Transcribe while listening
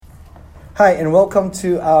Hi, and welcome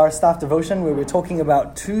to our staff devotion where we're talking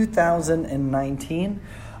about 2019.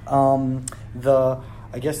 The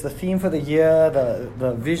theme for the year,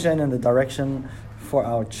 the vision and the direction for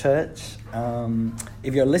our church.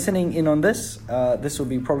 If you're listening in on this, this will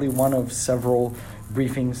be probably one of several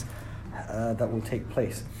briefings that will take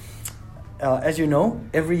place. As you know,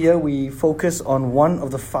 every year we focus on one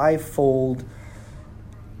of the fivefold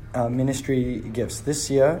ministry gifts. This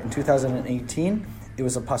year, in 2018, it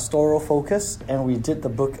was a pastoral focus, and we did the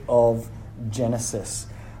book of Genesis.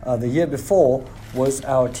 The year before was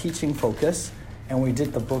our teaching focus, and we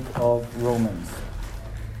did the book of Romans.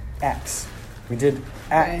 Acts. We did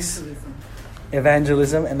Acts,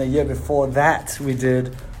 evangelism, and the year before that we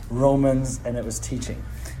did Romans, and it was teaching.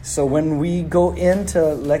 So when we go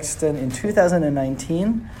into Lexington in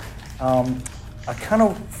 2019, I kind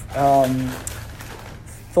of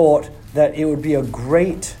thought that it would be a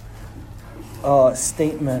great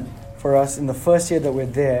statement for us in the first year that we're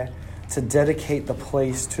there to dedicate the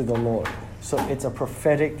place to the Lord. So it's a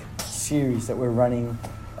prophetic series that we're running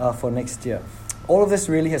for next year. All of this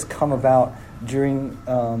really has come about during,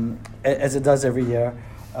 as it does every year.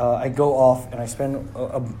 I go off and I spend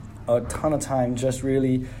a ton of time just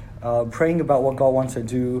really praying about what God wants to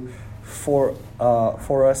do for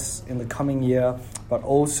us in the coming year, but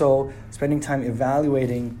also spending time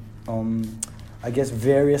evaluating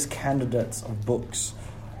various candidates of books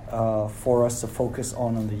for us to focus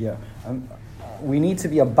on the year. We need to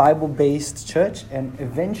be a Bible-based church, and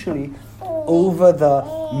eventually, over the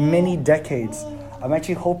many decades, I'm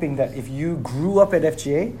actually hoping that if you grew up at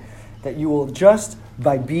FGA, that you will just,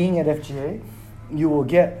 by being at FGA, you will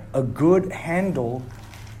get a good handle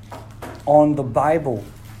on the Bible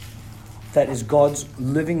that is God's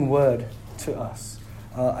living word to us.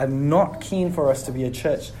 I'm not keen for us to be a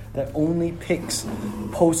church that only picks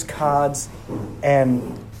postcards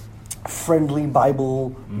and friendly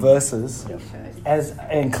Bible verses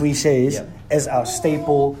and cliches as our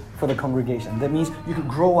staple for the congregation. That means you could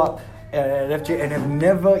grow up at FJ and have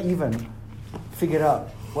never even figured out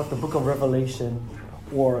what the book of Revelation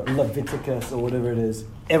or Leviticus or whatever it is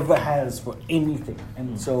ever has for anything.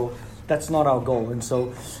 And so that's not our goal. And so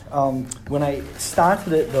when I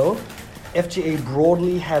started it though, FGA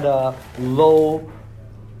broadly had a low,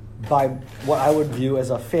 what I would view as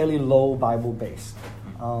a fairly low Bible base.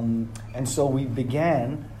 And so we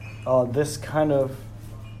began this kind of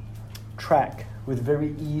track with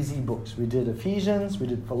very easy books. We did Ephesians, we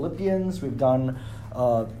did Philippians, we've done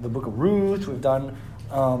the book of Ruth, we've done,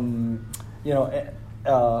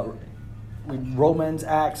 Romans,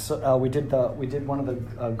 Acts, we did one of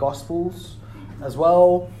the Gospels as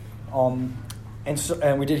well.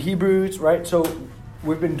 And we did Hebrews, right? So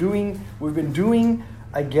we've been doing,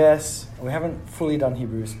 I guess, we haven't fully done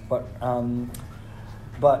Hebrews, but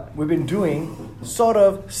we've been doing sort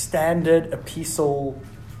of standard epistle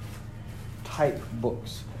type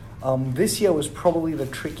books. This year was probably the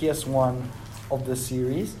trickiest one of the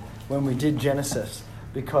series when we did Genesis,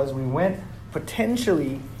 because we went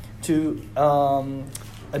potentially to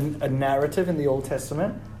a narrative in the Old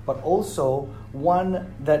Testament, but also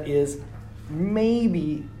one that is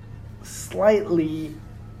maybe slightly,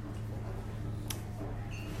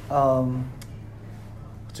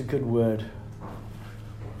 what's a good word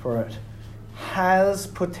for it? Has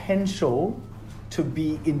potential to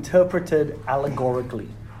be interpreted allegorically,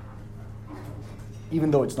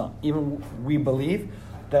 even though it's not. Even we believe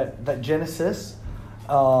that Genesis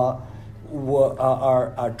are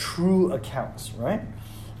true accounts, right?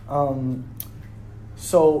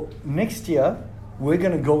 So next year, we're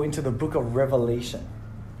going to go into the book of Revelation.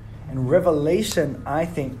 And Revelation, I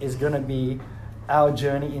think, is going to be our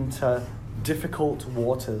journey into difficult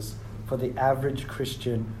waters for the average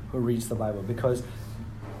Christian who reads the Bible. Because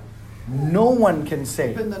no one can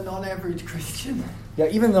say... Even the non-average Christian. Yeah,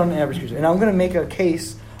 even the non-average Christian. And I'm going to make a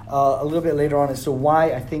case a little bit later on as to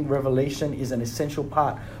why I think Revelation is an essential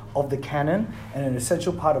part of the canon and an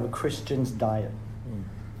essential part of a Christian's diet.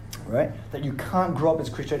 Right? That you can't grow up as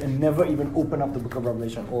a Christian and never even open up the book of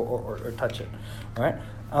Revelation or touch it. Right?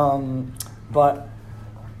 But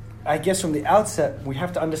I guess from the outset, we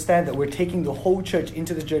have to understand that we're taking the whole church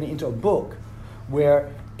into this journey, into a book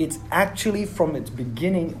where it's actually from its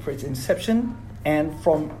beginning, for its inception, and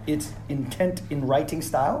from its intent in writing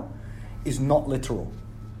style, is not literal.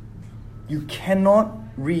 You cannot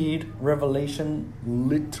read Revelation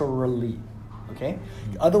literally. Okay?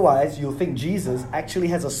 Otherwise, you'll think Jesus actually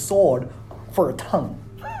has a sword for a tongue.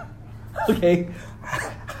 Okay?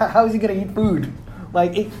 How is he going to eat food?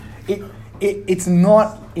 Like, it's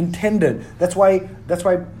not intended. That's why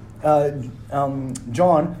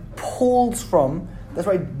John pulls from, that's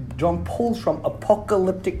why John pulls from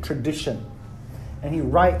apocalyptic tradition. And he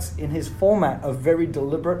writes in his format a very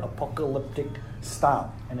deliberate apocalyptic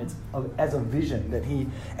style. And it's as a vision that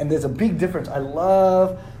and there's a big difference. I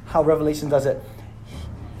love how Revelation does it.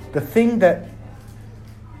 The thing that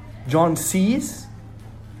John sees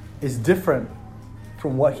is different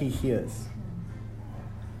from what he hears.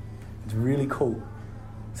 It's really cool.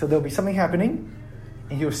 So there'll be something happening,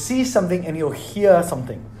 and he'll see something and he'll hear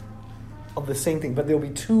something of the same thing. But there'll be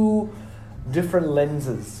two different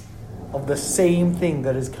lenses of the same thing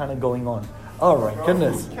that is kind of going on. Oh my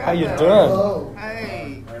goodness, how you doing?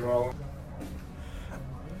 Hey.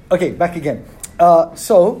 Okay, back again.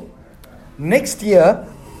 So next year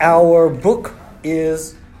our book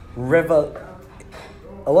is a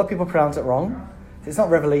lot of people pronounce it wrong. It's not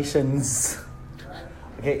Revelations.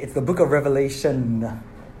 Okay, it's the book of Revelation,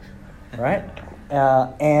 right?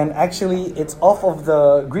 And actually, it's off of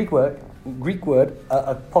the Greek word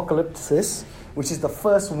apocalypsis, which is the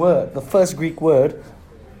first Greek word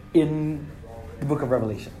in the book of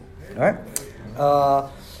Revelation. All right.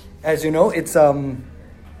 As you know, it's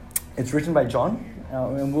written by John,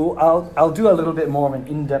 and I'll do a little bit more of an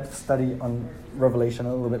in-depth study on Revelation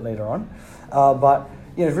a little bit later on. But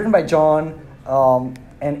it's written by John,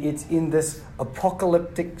 and it's in this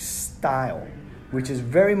apocalyptic style, which is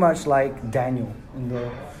very much like Daniel in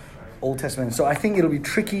the Old Testament. So I think it'll be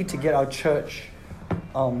tricky to get our church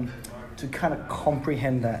to kind of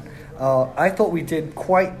comprehend that. I thought we did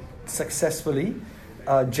quite successfully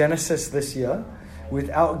Genesis this year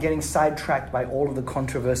without getting sidetracked by all of the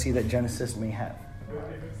controversy that Genesis may have.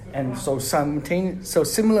 And so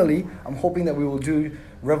similarly, I'm hoping that we will do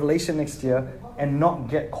Revelation next year and not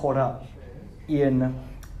get caught up in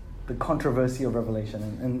the controversy of Revelation.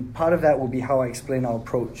 And part of that will be how I explain our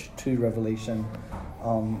approach to Revelation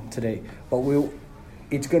today. But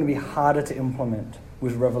it's going to be harder to implement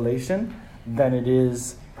with Revelation than it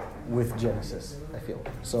is with Genesis, I feel.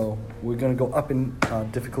 So we're going to go up in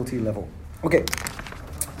difficulty level. Okay,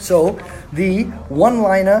 so the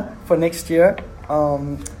one-liner for next year,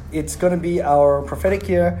 it's going to be our prophetic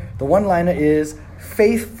year. The one-liner is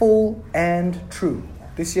faithful and true.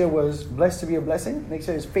 This year was blessed to be a blessing. Next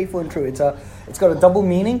year is faithful and true. It's got a double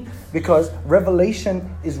meaning because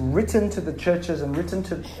Revelation is written to the churches and written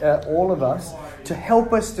to all of us to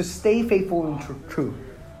help us to stay faithful and true,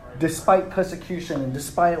 despite persecution and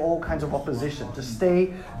despite all kinds of opposition. To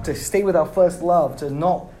stay with our first love, to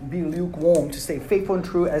not be lukewarm, to stay faithful and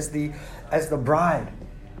true as the bride,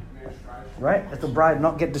 right? As the bride,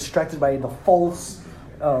 not get distracted by the false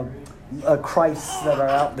Christs that are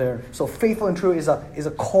out there. So faithful and true is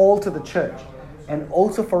a call to the church, and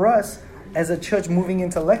also for us as a church moving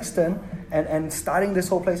into Lexington and starting this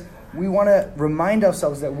whole place, we want to remind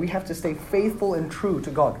ourselves that we have to stay faithful and true to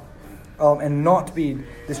God, and not be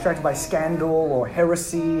distracted by scandal or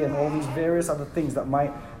heresy and all these various other things that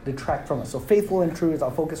might detract from us. So faithful and true is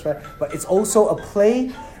our focus, right? But it's also a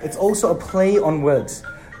play. It's also a play on words,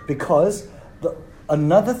 because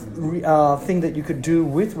another thing that you could do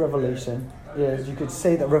with Revelation is you could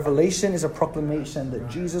say that Revelation is a proclamation that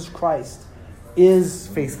Jesus Christ is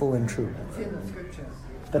faithful and true. It's in the scripture.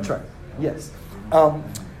 That's right. Yes.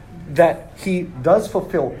 That he does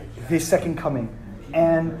fulfill his second coming,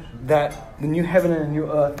 and that the new heaven and the new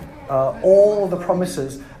earth, all the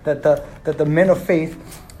promises that the men of faith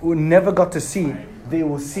who never got to see, they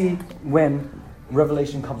will see when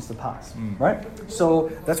Revelation comes to pass, right?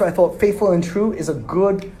 So that's why I thought faithful and true is a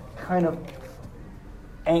good kind of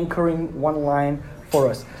anchoring one line for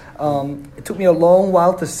us. It took me a long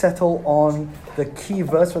while to settle on the key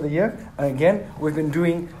verse for the year. And again, we've been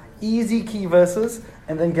doing easy key verses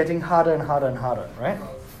and then getting harder and harder and harder, right?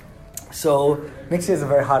 So next year is a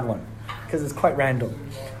very hard one because it's quite random.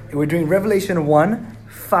 We're doing Revelation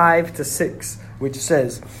 1:5-6, which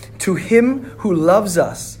says, "To him who loves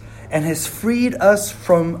us and has freed us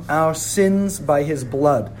from our sins by his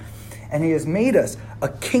blood, and he has made us a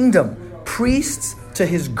kingdom, priests to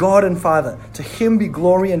his God and Father. To him be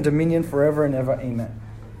glory and dominion forever and ever. Amen."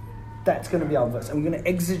 That's going to be our verse. And we're going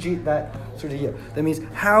to exegete that through the year. That means,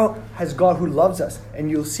 how has God who loves us? And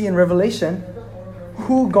you'll see in Revelation,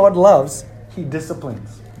 who God loves, he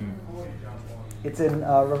disciplines. It's in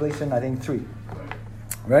Revelation, I think, 3.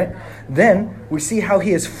 Right? Then we see how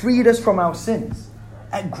he has freed us from our sins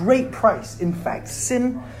at great price. In fact,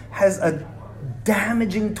 sin has a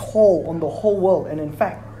damaging toll on the whole world. And in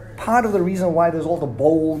fact, part of the reason why there's all the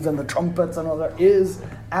bowls and the trumpets and all that is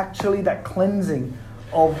actually that cleansing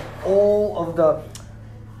of all of the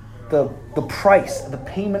price, the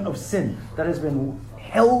payment of sin that has been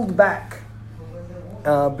held back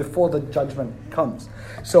before the judgment comes.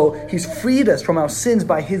 So he's freed us from our sins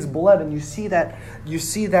by his blood, and you see that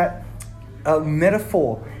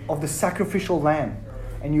metaphor of the sacrificial lamb.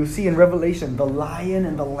 And you see in Revelation the lion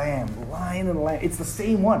and the lamb. It's the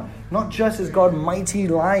same one. Not just as God mighty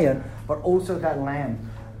lion, but also that lamb.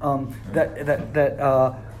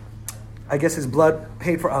 I guess his blood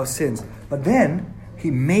paid for our sins. But then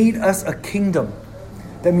he made us a kingdom.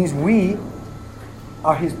 That means we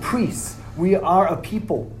are his priests. We are a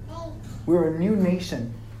people. We're a new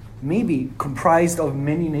nation, maybe comprised of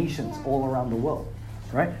many nations all around the world.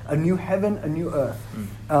 Right? A new heaven, a new earth.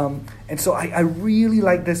 And so I really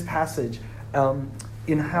like this passage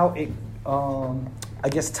in how it, I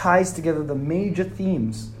guess, ties together the major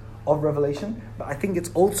themes of Revelation. But I think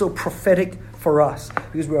it's also prophetic for us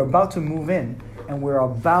because we're about to move in and we're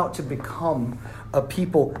about to become a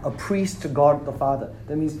people, a priest to God the Father.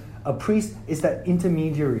 That means a priest is that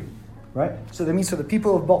intermediary, right? So that means for the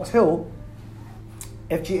people of Box Hill,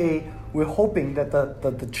 FGA, we're hoping that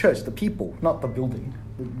the church, the people, not the building,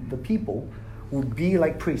 the people would be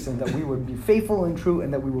like priests and that we would be faithful and true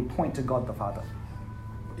and that we would point to God the Father.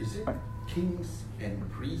 Is it right? Kings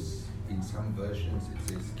and priests? In some versions it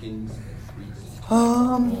says kings and priests.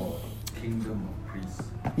 Or kingdom of priests.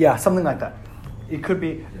 Yeah, something like that. It could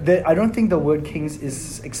be. I don't think the word kings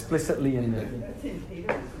is explicitly in there.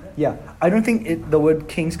 Yeah, I don't think the word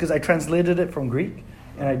kings, because I translated it from Greek.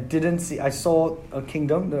 And I saw a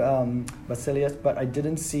kingdom, Basileus, but I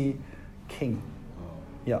didn't see king.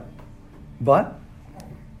 Yeah. But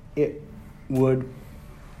it would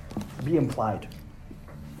be implied.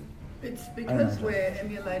 It's because we're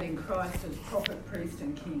emulating Christ as prophet, priest,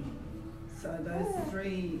 and king. So those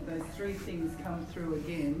three things come through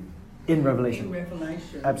again. In Revelation. In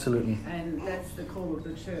Revelation. Absolutely. And that's the call of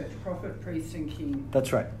the church, prophet, priest, and king.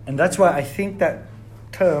 That's right. And that's why I think that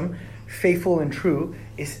term, faithful and true,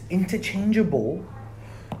 is interchangeable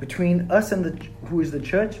between us and who is the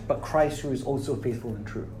church, but Christ who is also faithful and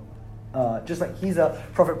true. Just like he's a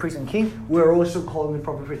prophet, priest, and king, we're also calling him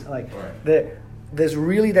prophet, priest. Like there's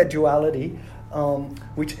really that duality,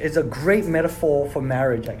 which is a great metaphor for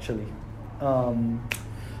marriage, actually.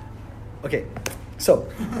 Okay, so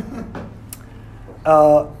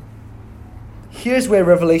here's where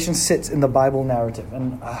Revelation sits in the Bible narrative,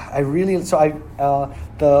 and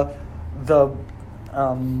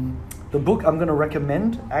the book I'm going to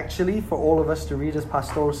recommend actually for all of us to read as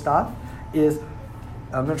pastoral staff is,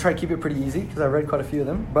 I'm going to try to keep it pretty easy because I read quite a few of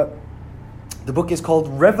them, but the book is called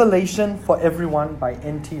Revelation for Everyone by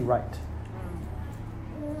N.T. Wright.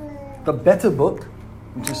 The better book,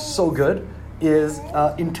 which is so good, is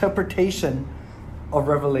Interpretation of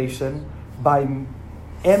Revelation by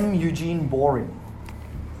M. Eugene Boring.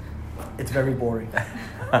 It's very boring,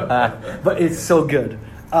 but it's so good.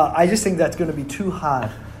 I just think that's going to be too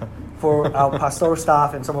hard for our pastoral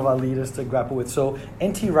staff and some of our leaders to grapple with. So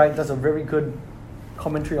N.T. Wright does a very good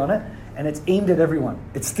commentary on it, and it's aimed at everyone.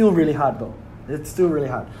 It's still really hard though. It's still really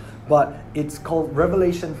hard. But it's called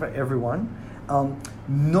Revelation for Everyone.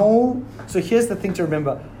 So here's the thing to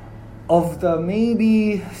remember. Of the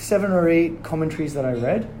maybe 7 or 8 commentaries that I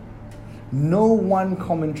read, no one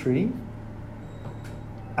commentary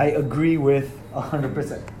I agree with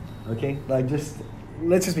 100%. Okay?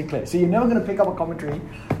 Let's just be clear. So you're never going to pick up a commentary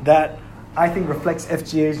that I think reflects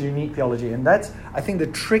FGA's unique theology. And that's, I think, the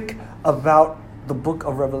trick about the book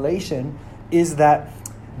of Revelation is that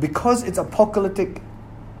because it's apocalyptic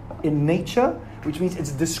in nature, which means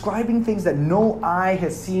it's describing things that no eye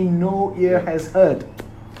has seen, no ear has heard,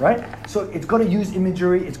 right? So it's got to use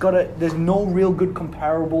imagery. There's no real good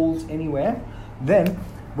comparables anywhere. Then,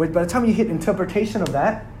 by the time you hit interpretation of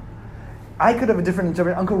that, I could have a different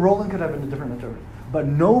interpretation. Uncle Roland could have a different interpretation. But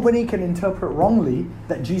nobody can interpret wrongly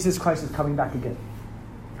that Jesus Christ is coming back again.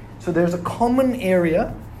 So there's a common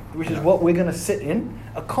area, which is what we're going to sit in,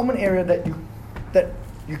 a common area that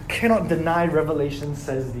you cannot deny Revelation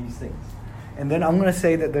says these things. And then I'm going to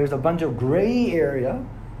say that there's a bunch of gray area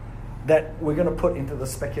that we're going to put into the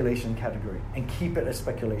speculation category and keep it as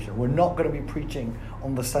speculation. We're not going to be preaching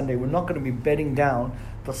on the Sunday. We're not going to be bedding down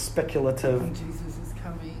the speculative. Jesus is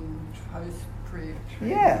coming post-prayer.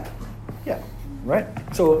 Yeah, right?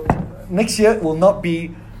 So next year will not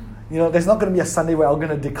be, there's not going to be a Sunday where I'm going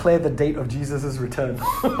to declare the date of Jesus' return. It's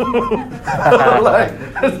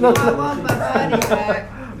not I want my body back.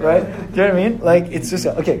 Right? Do you know what I mean? Like, it's just,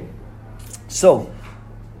 okay. So,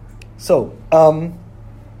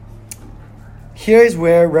 here's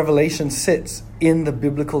where Revelation sits in the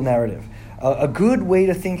biblical narrative. A good way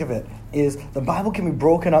to think of it is the Bible can be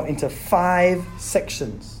broken up into 5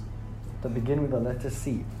 sections that begin with the letter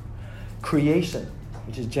C. Creation,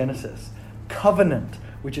 which is Genesis. covenant,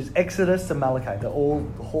 which is Exodus to Malachi, the whole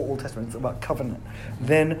Old Testament. It's about covenant.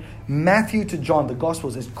 Then Matthew to John, the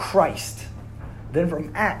Gospels, is Christ. Then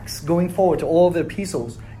from Acts going forward to all the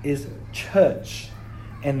epistles is church.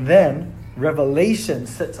 And then Revelation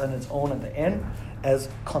sits on its own at the end as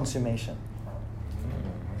consummation.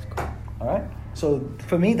 All right? So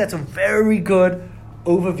for me, that's a very good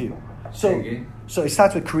overview. So it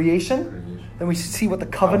starts with creation. Then we see what the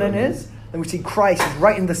covenant is. Then we see Christ is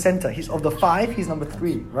right in the center. He's of the 5, he's number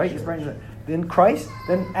 3, right? He's right in the, then Christ,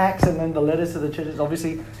 then Acts, and then the letters to the churches.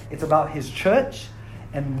 Obviously, it's about his church.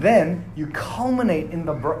 And then you culminate in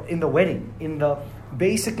the wedding, in the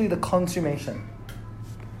basically the consummation,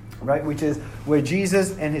 right? Which is where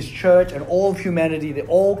Jesus and his church and all of humanity, they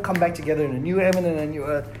all come back together in a new heaven and a new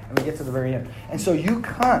earth, and we get to the very end. And so you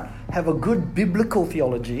can't have a good biblical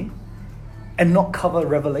theology and not cover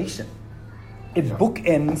Revelation. It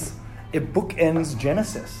bookends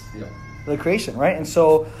Genesis, the creation, right? And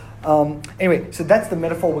so anyway, so that's the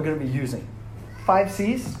metaphor we're going to be using. 5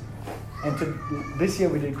 C's. And this year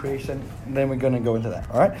we did creation, and then we're going to go into that,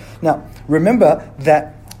 all right? Now, remember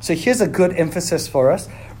that, so here's a good emphasis for us.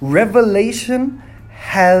 Revelation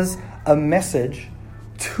has a message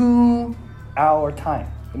to our time.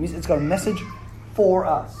 It means it's got a message for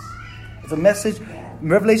us. It's a message,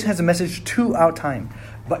 Revelation has a message to our time,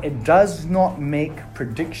 but it does not make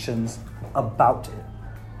predictions about it.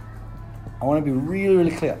 I want to be really,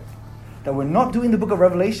 really clear. That we're not doing the book of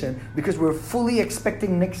Revelation because we're fully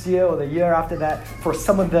expecting next year or the year after that for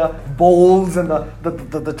some of the bowls and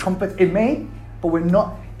the trumpets. It may, but we're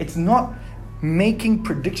not. It's not making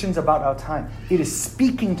predictions about our time. It is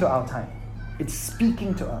speaking to our time. It's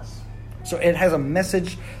speaking to us. So it has a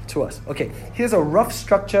message to us. Okay, here's a rough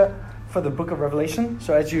structure for the book of Revelation.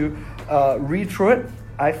 So as you read through it,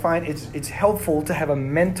 I find it's helpful to have a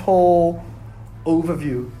mental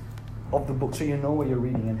overview of the book so you know what you're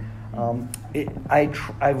reading in.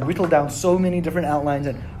 I've whittled down so many different outlines,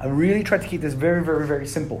 and I really tried to keep this very, very, very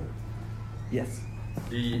simple. Yes?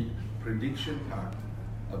 The prediction part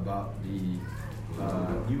about the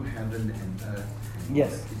new heaven and earth.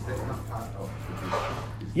 Yes. Is that not part of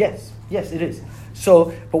prediction? Yes, it is.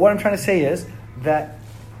 So, but what I'm trying to say is that,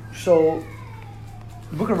 so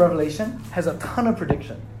the book of Revelation has a ton of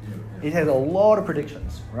prediction. It has a lot of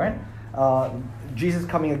predictions, right? Jesus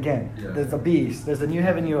coming again. Yeah. There's the beast. There's the new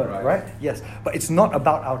heaven, new earth, right? Yes. But it's not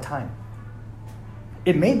about our time.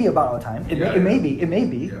 It may be about our time. It may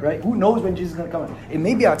be, right? Who knows when Jesus is going to come? It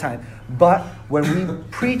may be our time. But when we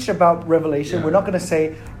preach about Revelation, we're not going to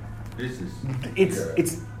say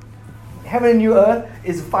it's heaven and new earth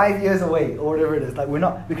is 5 years away or whatever it is. Like, we're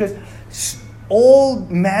not, because all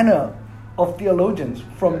manner of theologians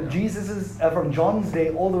from from John's day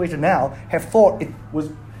all the way to now have thought it was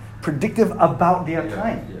predictive about their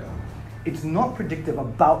time. It's not predictive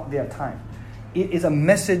about their time. It is a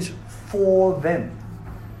message for them.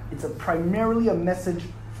 It's primarily a message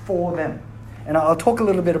for them. And I'll talk a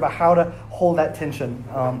little bit about how to hold that tension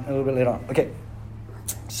a little bit later on. Okay,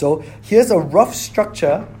 so here's a rough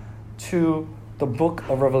structure to the book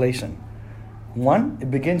of Revelation. 1,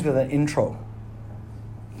 it begins with an intro.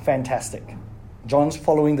 Fantastic. John's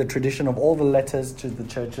following the tradition of all the letters to the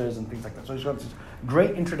churches and things like that. So he's got this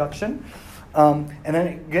great introduction. And then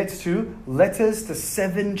it gets to letters to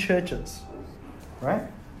 7 churches. Right?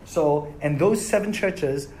 So, and those 7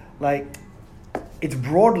 churches, like, it's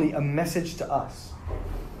broadly a message to us.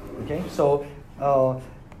 Okay? So,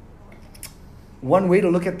 one way to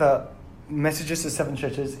look at the messages to 7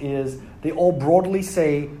 churches is they all broadly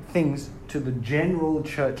say things to the general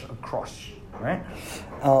church across. Right?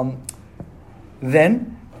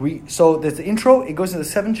 So there's the intro, it goes to the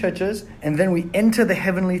 7 churches, and then we enter the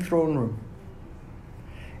heavenly throne room.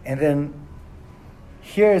 And then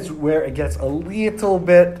here's where it gets a little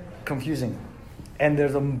bit confusing. And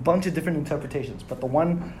there's a bunch of different interpretations. But the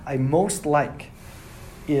one I most like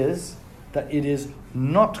is that it is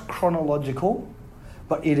not chronological,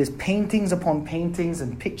 but it is paintings upon paintings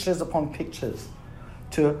and pictures upon pictures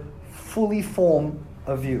to fully form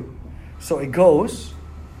a view. So it goes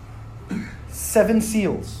 7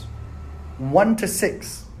 seals, 1 to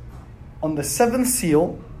 6. On the 7th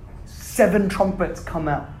seal, 7 trumpets come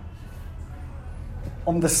out.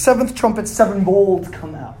 On the 7th trumpet, 7 bowls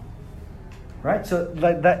come out. Right? So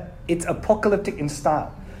like that, it's apocalyptic in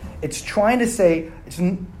style. It's trying to say,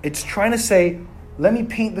 let me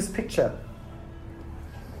paint this picture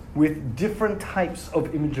with different types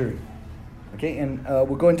of imagery. Okay, and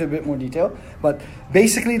we'll go into a bit more detail. But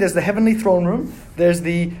basically, there's the heavenly throne room. There's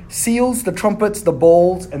the seals, the trumpets, the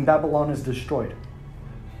bowls, and Babylon is destroyed.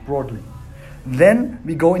 Broadly. Then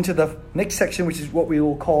we go into the next section, which is what we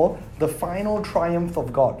will call the final triumph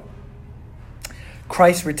of God.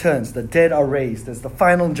 Christ returns, the dead are raised, there's the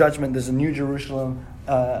final judgment, there's a new Jerusalem,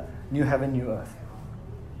 new heaven, new earth.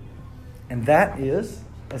 And that is,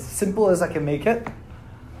 as simple as I can make it,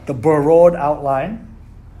 the broad outline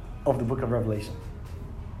of the book of Revelation.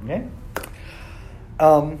 Okay?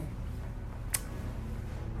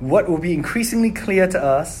 What will be increasingly clear to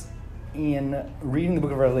us in reading the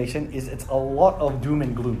book of Revelation is it's a lot of doom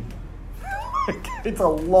and gloom.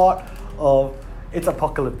 It's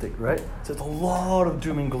apocalyptic, right? So it's a lot of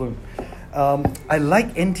doom and gloom. I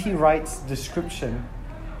like N.T. Wright's description.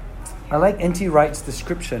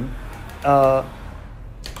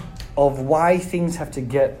 Of why things have to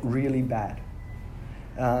get really bad.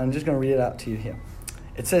 I'm just going to read it out to you here.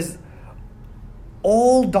 It says,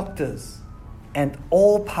 all doctors and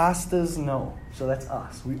all pastors know, so that's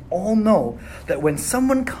us, we all know that when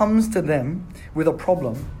someone comes to them with a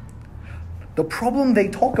problem, the problem they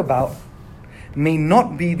talk about may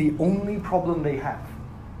not be the only problem they have.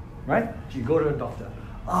 Right? So you go to a doctor.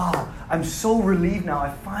 I'm so relieved now.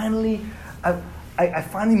 I finally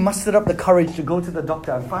mustered up the courage to go to the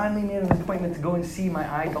doctor. I finally made an appointment to go and see my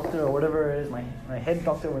eye doctor or whatever it is, my head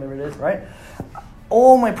doctor, whatever it is, right?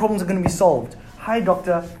 All my problems are going to be solved. Hi,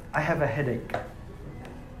 doctor, I have a headache.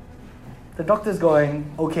 The doctor's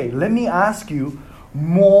going, okay, let me ask you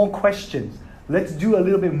more questions. Let's do a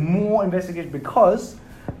little bit more investigation because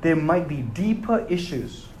there might be deeper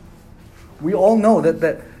issues. We all know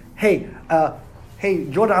that hey,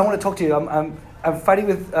 Jordan, I want to talk to you. I'm fighting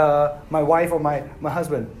with my wife or my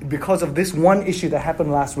husband because of this one issue that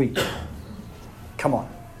happened last week. Come on.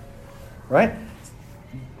 Right?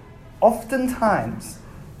 Oftentimes,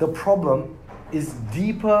 the problem is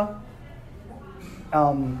deeper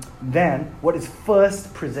than what is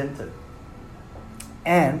first presented.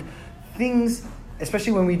 And things,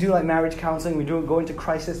 especially when we do like marriage counseling, we go into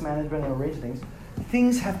crisis management and arrange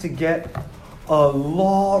things have to get a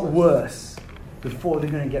lot worse before they're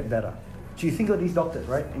going to get better. So you think of these doctors,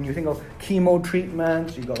 right? And you think of chemo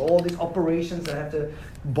treatments, you've got all these operations that have to,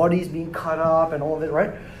 bodies being cut up and all of it,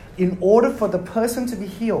 right? In order for the person to be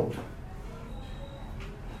healed,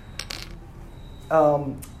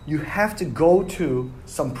 you have to go to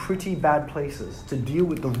some pretty bad places to deal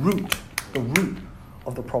with the root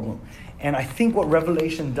of the problem. And I think what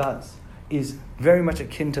Revelation does is very much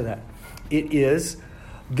akin to that. It is,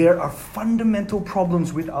 there are fundamental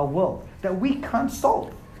problems with our world that we can't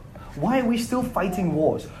solve. Why are we still fighting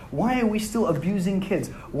wars? Why are we still abusing kids?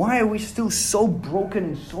 Why are we still so broken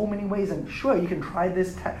in so many ways? And sure, you can try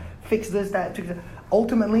this, fix this, that, fix that.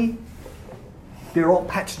 Ultimately, they're all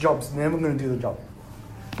patch jobs, never going to do the job.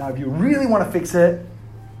 Now, if you really want to fix it,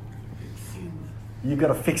 you got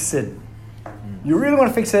to fix sin. You really want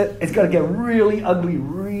to fix it, it's got to get really ugly,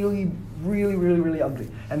 really ugly.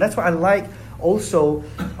 And that's why I like also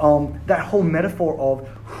that whole metaphor of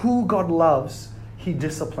who God loves, He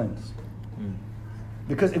disciplines.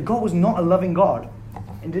 Because if God was not a loving God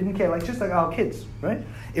and didn't care, like just like our kids, right?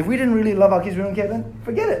 If we didn't really love our kids, we don't care, then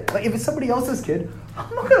forget it. Like if it's somebody else's kid,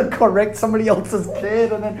 I'm not going to correct somebody else's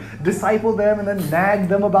kid and then disciple them and then nag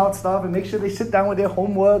them about stuff and make sure they sit down with their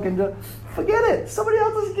homework and just forget it. Somebody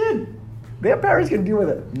else's kid. Their parents can deal with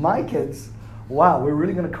it. My kids, wow, we're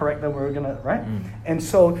really going to correct them. We're going to, right? And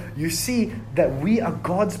so you see that we are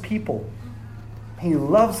God's people. He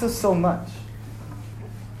loves us so much.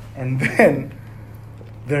 And then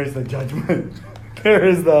there's the judgment. There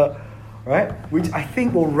is the, right? Which I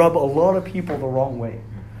think will rub a lot of people the wrong way.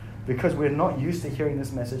 Because we're not used to hearing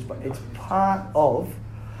this message, but it's part of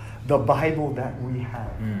the Bible that we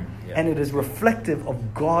have. And it is reflective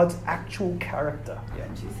of God's actual character.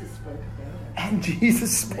 And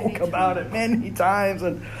Jesus spoke about it many times.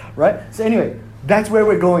 And right? So anyway, that's where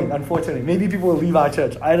we're going, unfortunately. Maybe people will leave our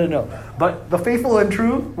church. I don't know. But the faithful and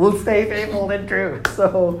true will stay faithful and true.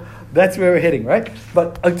 So that's where we're heading, right?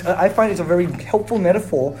 But I find it's a very helpful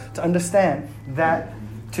metaphor to understand that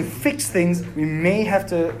to fix things, it may have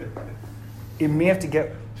to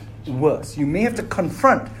get worse. You may have to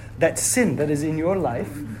confront that sin that is in your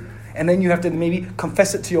life, and then you have to maybe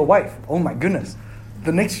confess it to your wife. Oh my goodness.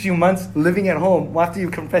 The next few months living at home after you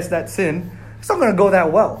confess that sin, it's not going to go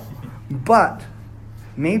that well. But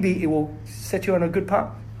maybe it will set you on a good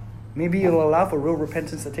path. Maybe it will allow for real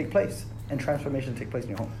repentance to take place and transformation to take place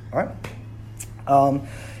in your home. All right.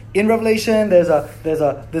 In Revelation, there's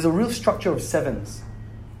a real structure of sevens.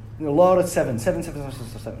 A lot of sevens,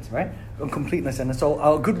 right? On completeness. And so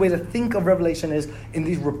a good way to think of Revelation is in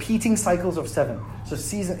these repeating cycles of 7. So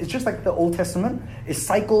season, it's just like the Old Testament. It's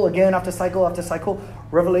cycle again after cycle after cycle.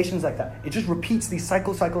 Revelation's like that. It just repeats these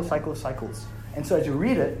cycles. And so as you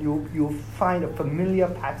read it, you'll find a familiar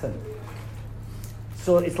pattern.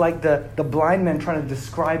 So it's like the blind man trying to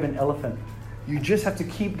describe an elephant. You just have to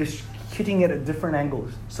keep hitting it at different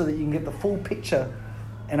angles so that you can get the full picture.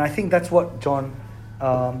 And I think that's what John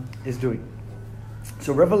is doing.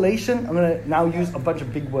 So Revelation, I'm going to now use a bunch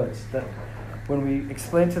of big words that when we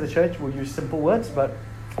explain to the church, we'll use simple words, but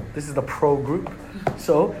this is the pro group.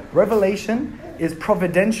 So Revelation is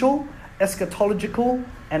providential, eschatological,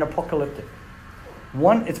 and apocalyptic.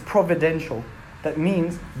 One, it's providential. That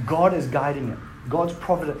means God is guiding it. God's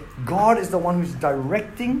provident. God is the one who's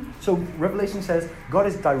directing. So Revelation says God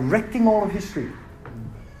is directing all of history.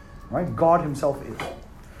 Right? God himself is.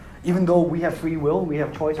 Even though we have free will, we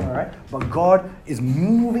have choice, right? But God is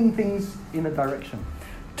moving things in a direction.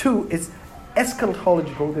 2, it's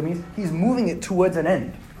eschatological. That means he's moving it towards an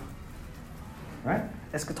end. Right?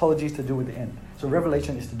 Eschatology is to do with the end. So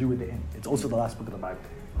Revelation is to do with the end. It's also the last book of the Bible.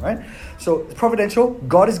 Right? So it's providential.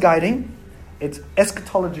 God is guiding. It's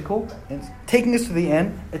eschatological. It's taking us to the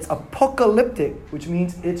end. It's apocalyptic, which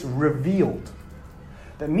means it's revealed.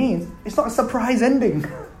 That means it's not a surprise ending.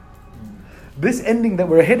 This ending that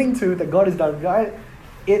we're heading to, that God is guiding,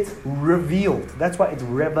 it's revealed. That's why it's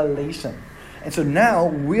revelation. And so now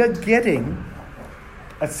we are getting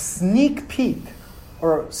a sneak peek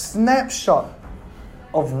or a snapshot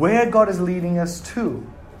of where God is leading us to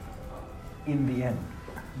in the end.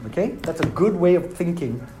 Okay? That's a good way of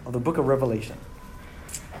thinking of the book of Revelation.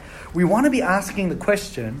 We want to be asking the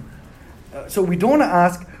question, so we don't want to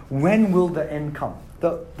ask, when will the end come?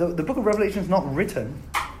 The book of Revelation is not written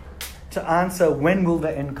to answer when will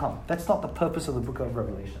the end come. That's not the purpose of the book of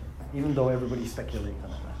Revelation, even though everybody speculates on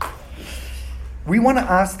that. We want to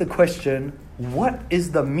ask the question, what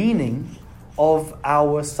is the meaning of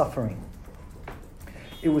our suffering?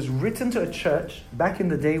 It was written to a church back in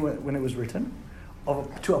the day when it was written,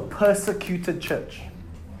 to a persecuted church.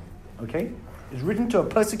 Okay? It's written to a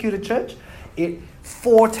persecuted church. It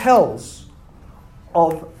foretells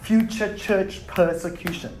of future church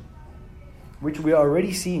persecution, which we are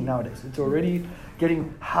already seeing nowadays. It's already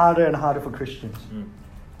getting harder and harder for Christians.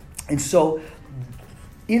 And so,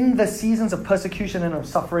 in the seasons of persecution and of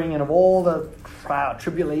suffering and of all the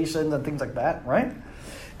tribulations and things like that, right?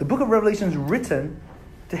 The book of Revelation is written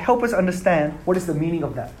to help us understand what is the meaning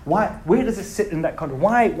of that. Why? Where does it sit in that context?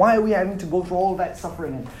 Why are we having to go through all that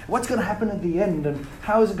suffering? And what's going to happen at the end? And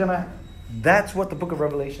how is it going to... That's what the book of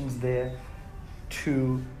Revelation is there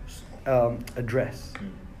to address.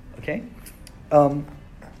 Okay?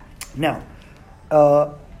 Now,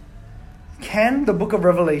 can the book of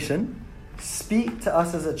Revelation speak to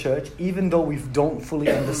us as a church even though we don't fully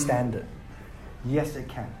understand it? Yes, it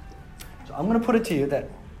can. So I'm going to put it to you that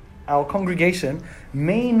our congregation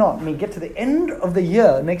may get to the end of the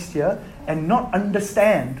year next year and not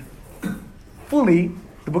understand fully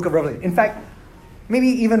the book of Revelation. In fact, maybe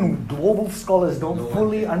even global scholars don't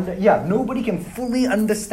fully nobody can fully understand